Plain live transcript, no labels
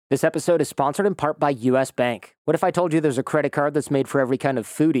This episode is sponsored in part by U.S. Bank. What if I told you there's a credit card that's made for every kind of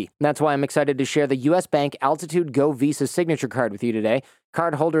foodie? That's why I'm excited to share the U.S. Bank Altitude Go Visa Signature Card with you today.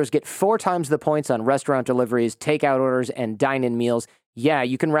 Card holders get 4 times the points on restaurant deliveries, takeout orders, and dine-in meals. Yeah,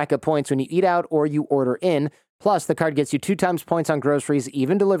 you can rack up points when you eat out or you order in. Plus, the card gets you 2 times points on groceries,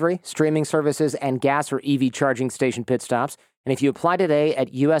 even delivery, streaming services, and gas or EV charging station pit stops. And if you apply today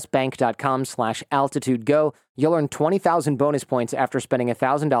at usbank.com/altitudego, you'll earn 20,000 bonus points after spending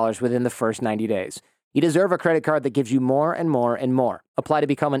 $1,000 within the first 90 days. You deserve a credit card that gives you more and more and more. Apply to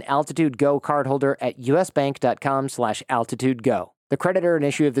become an Altitude Go cardholder at usbank.com/altitudego. The creditor and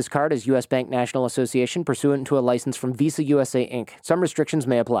issue of this card is U.S. Bank National Association, pursuant to a license from Visa USA, Inc. Some restrictions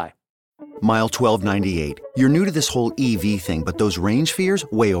may apply. Mile 1298. You're new to this whole EV thing, but those range fears,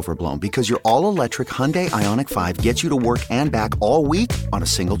 way overblown because your all-electric Hyundai Ioniq 5 gets you to work and back all week on a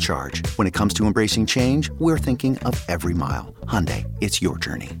single charge. When it comes to embracing change, we're thinking of every mile. Hyundai, it's your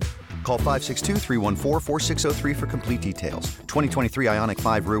journey. Call 562-314-4603 for complete details. 2023 Ioniq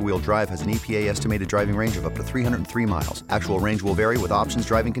 5 rear-wheel drive has an EPA estimated driving range of up to 303 miles. Actual range will vary with options,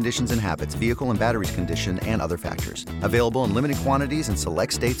 driving conditions and habits, vehicle and batteries condition, and other factors. Available in limited quantities in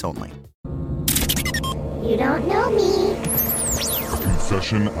select states only. You don't know me.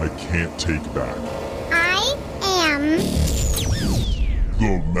 Confession I can't take back. I am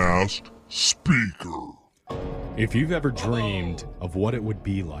The Masked Speaker. If you've ever dreamed of what it would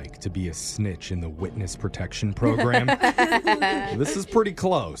be like to be a snitch in the witness protection program, this is pretty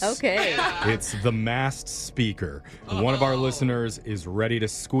close. Okay. It's The Masked Speaker. One of our listeners is ready to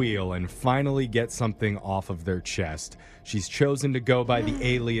squeal and finally get something off of their chest. She's chosen to go by the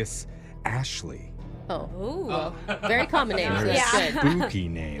alias Ashley. Oh, very common name. Very That's good. spooky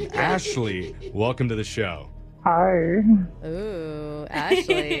name. Ashley, welcome to the show. Hi. Ooh,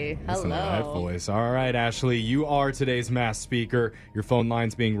 Ashley. Listen to that Hello. voice. All right, Ashley, you are today's Masked Speaker. Your phone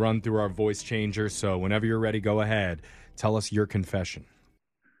line's being run through our voice changer, so whenever you're ready, go ahead. Tell us your confession.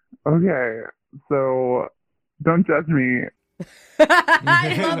 Okay, so don't judge me.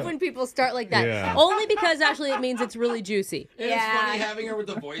 I love when people start like that. Yeah. Only because, Ashley, it means it's really juicy. And it's funny having her with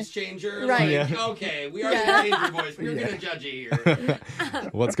the voice changer. Right. Like, okay, we already changed your voice, but you're going to judge it here.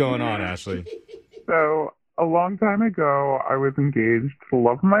 What's going on, Ashley? So a long time ago, I was engaged to the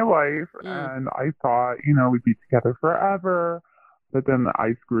love of my life, and I thought, we'd be together forever, but then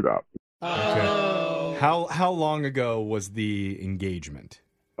I screwed up. Okay. How long ago was the engagement?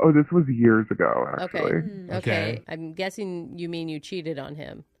 Oh, this was years ago, actually. Okay. I'm guessing you mean you cheated on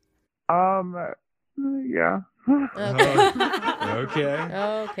him. Yeah. Okay.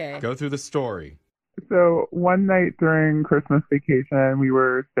 Okay. Go through the story. So one night during Christmas vacation, we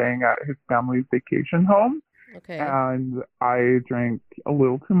were staying at his family's vacation home. Okay. And I drank a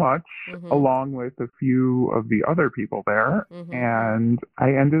little too much, along with a few of the other people there. And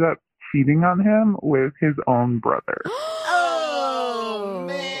I ended up cheating on him with his own brother. Oh,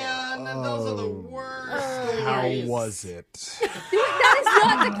 man. Those are the worst. How was it? That is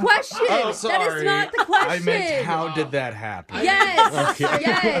not the question. Oh, sorry. That is not the question. I meant, how did that happen? Yes. Okay.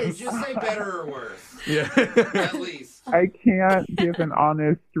 Yes. Just say better or worse. Yeah. At least. I can't give an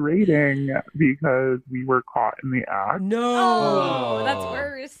honest rating because we were caught in the act. No. Oh, that's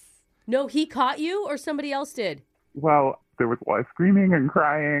worse. No, he caught you or somebody else did? Well, there was a lot of screaming and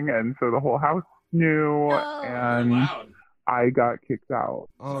crying, and so the whole house knew, and Loud. I got kicked out.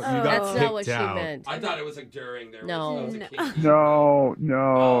 Oh, you got That's kicked not what out. she meant. I thought it was like during there. No. Was a kinky- No.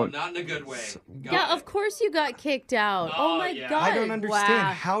 Oh, not in a good way. Yeah, of course you got kicked out. Oh, my yeah. God. I don't understand.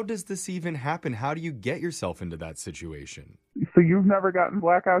 Wow. How does this even happen? How do you get yourself into that situation? So you've never gotten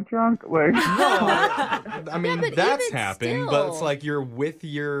blackout drunk? Like, I mean, but that's even happened, still. but it's like you're with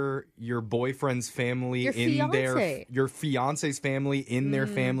your boyfriend's family Your in fiance. your fiance's family in their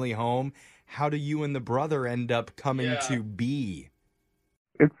family home. How do you and the brother end up coming to be?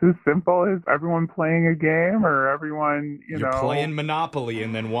 it's as simple as everyone playing a game or everyone, You're playing Monopoly,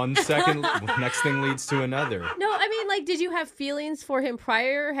 and then one second, next thing leads to another. No, I mean, like, did you have feelings for him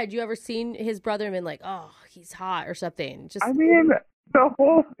prior? Had you ever seen his brother and been like, oh, he's hot or something? Just I mean, the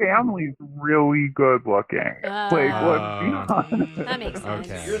whole family's really good looking. Like, let's be honest. That makes sense.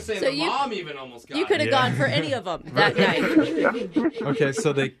 Okay. You're saying So the you- mom even almost got you could have Yeah. gone for any of them that night. Okay,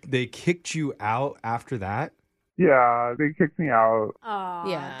 so they kicked you out after that? Yeah, they kicked me out. Oh,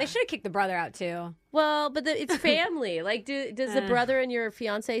 Yeah. They should have kicked the brother out too. Well, but it's family. Like, does the brother and your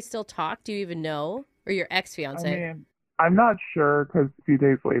fiance still talk? Do you even know? Or your ex-fiance? I mean, I'm not sure because a few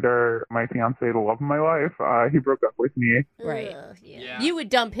days later, my fiance, the love of my life, he broke up with me. Right. Yeah. You would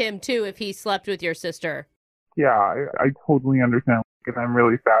dump him, too, if he slept with your sister. Yeah, I totally understand. And I'm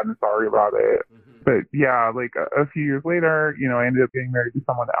really sad and sorry about it. Mhm. But yeah, like a few years later, you know, I ended up getting married to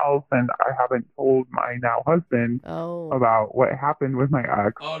someone else, and I haven't told my now husband about what happened with my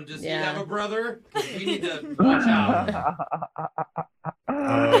ex. Oh, does he have a brother? 'Cause we need to watch out.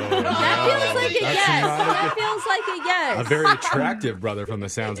 That feels like a yes. That feels like a yes. A very attractive brother from the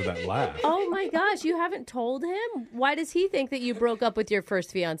sounds of that laugh. Oh my gosh, you haven't told him? Why does he think that you broke up with your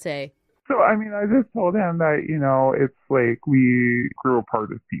first fiance? So, I mean, I just told him that, you know, it's like we grew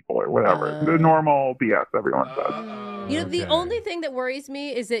apart as people or whatever. The normal BS everyone says. You know, the only thing that worries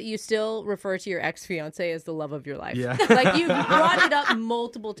me is that you still refer to your ex-fiance as the love of your life. Yeah. Like, you brought it up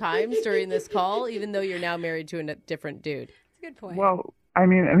multiple times during this call, even though you're now married to a different dude. That's a good point. Well, I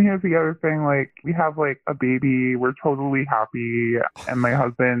mean, and here's the other thing. Like, we have, like, a baby. We're totally happy. And my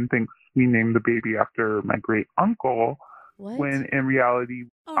husband thinks we named the baby after my great uncle. What? When in reality,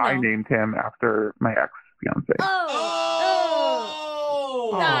 I named him after my ex-fiance.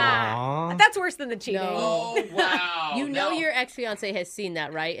 Nah. That's worse than the cheating. No. Oh, wow. You know your ex-fiance has seen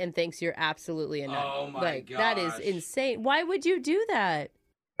that, right? And thinks you're absolutely a nut. Oh, my like, gosh. that is insane. Why would you do that?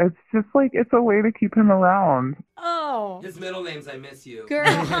 It's just like, it's a way to keep him around. Oh. His middle name's I Miss You. Girl.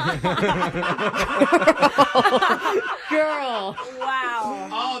 Girl. Wow.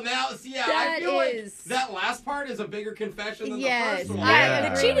 Oh, now, see, yeah, That I feel is- like that last part is a bigger confession than Yes. the first one.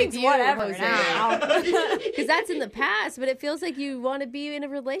 Yeah. The cheating's You, whatever Jose. now. Because that's in the past, but it feels like you want to be in a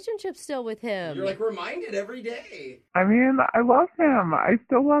relationship still with him. You're like reminded every day. I mean, I love him. I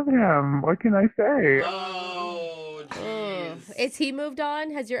still love him. What can I say? Oh, jeez. Is he moved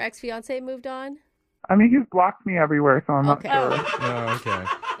on? Has your ex-fiance moved on? I mean, he's blocked me everywhere, so I'm not sure. Oh, okay.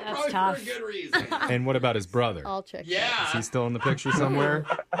 That's Probably tough. for a good reason. And what about his brother? I'll check. Yeah. Is he still in the picture somewhere?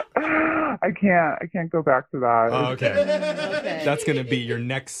 I can't go back to that. Oh, okay. Okay. That's going to be your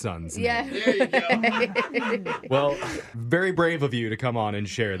next son's name. Yeah. There you go. Well, very brave of you to come on and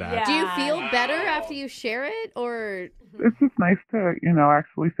share that. Yeah. Do you feel better after you share it, or It's just nice to, you know,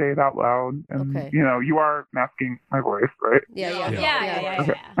 actually say it out loud. And, Okay. you know, you are masking my voice, right? yeah.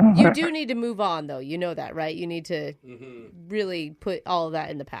 Yeah. You do need to move on, though. You know that, right? You need to really put all of that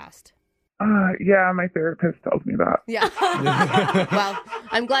in the past. Yeah, my therapist tells me that. Yeah. Well,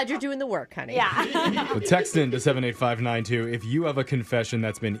 I'm glad you're doing the work, honey. Yeah. Well, text in to 78592 if you have a confession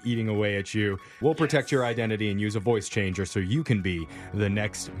that's been eating away at you. We'll protect your identity and use a voice changer so you can be the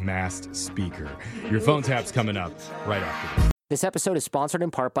next masked speaker. Your phone tap's coming up right after this. This episode is sponsored in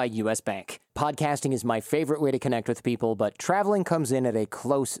part by U.S. Bank. Podcasting is my favorite way to connect with people, but traveling comes in at a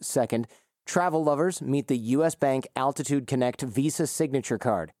close second. Travel lovers, meet the U.S. Bank Altitude Connect Visa Signature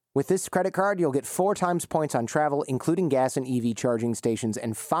Card. With this credit card, you'll get 4 times points on travel, including gas and EV charging stations,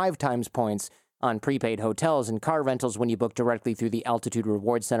 and 5 times points on prepaid hotels and car rentals when you book directly through the Altitude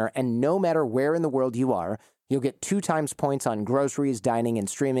Reward Center. And no matter where in the world you are, you'll get 2 times points on groceries, dining, and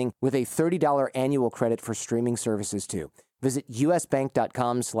streaming, with a $30 annual credit for streaming services, too. Visit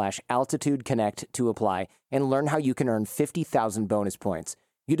usbank.com/altitudeconnect to apply and learn how you can earn 50,000 bonus points.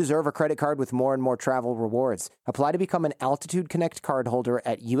 You deserve a credit card with more and more travel rewards. Apply to become an Altitude Connect card holder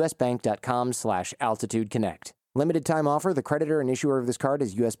at usbank.com/altitudeconnect. Limited time offer. The creditor and issuer of this card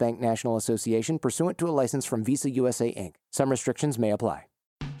is U.S. Bank National Association, pursuant to a license from Visa USA, Inc. Some restrictions may apply.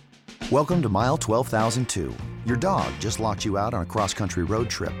 Welcome to mile 12,002. Your dog just locked you out on a cross-country road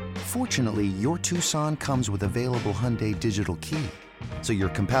trip. Fortunately, your Tucson comes with available Hyundai Digital Key. So your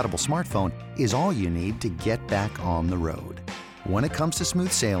compatible smartphone is all you need to get back on the road. When it comes to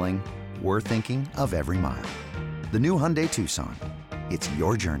smooth sailing, we're thinking of every mile. The new Hyundai Tucson. It's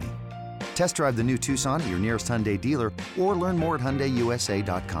your journey. Test drive the new Tucson at your nearest Hyundai dealer or learn more at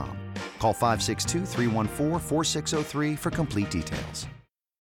HyundaiUSA.com. Call 562-314-4603 for complete details.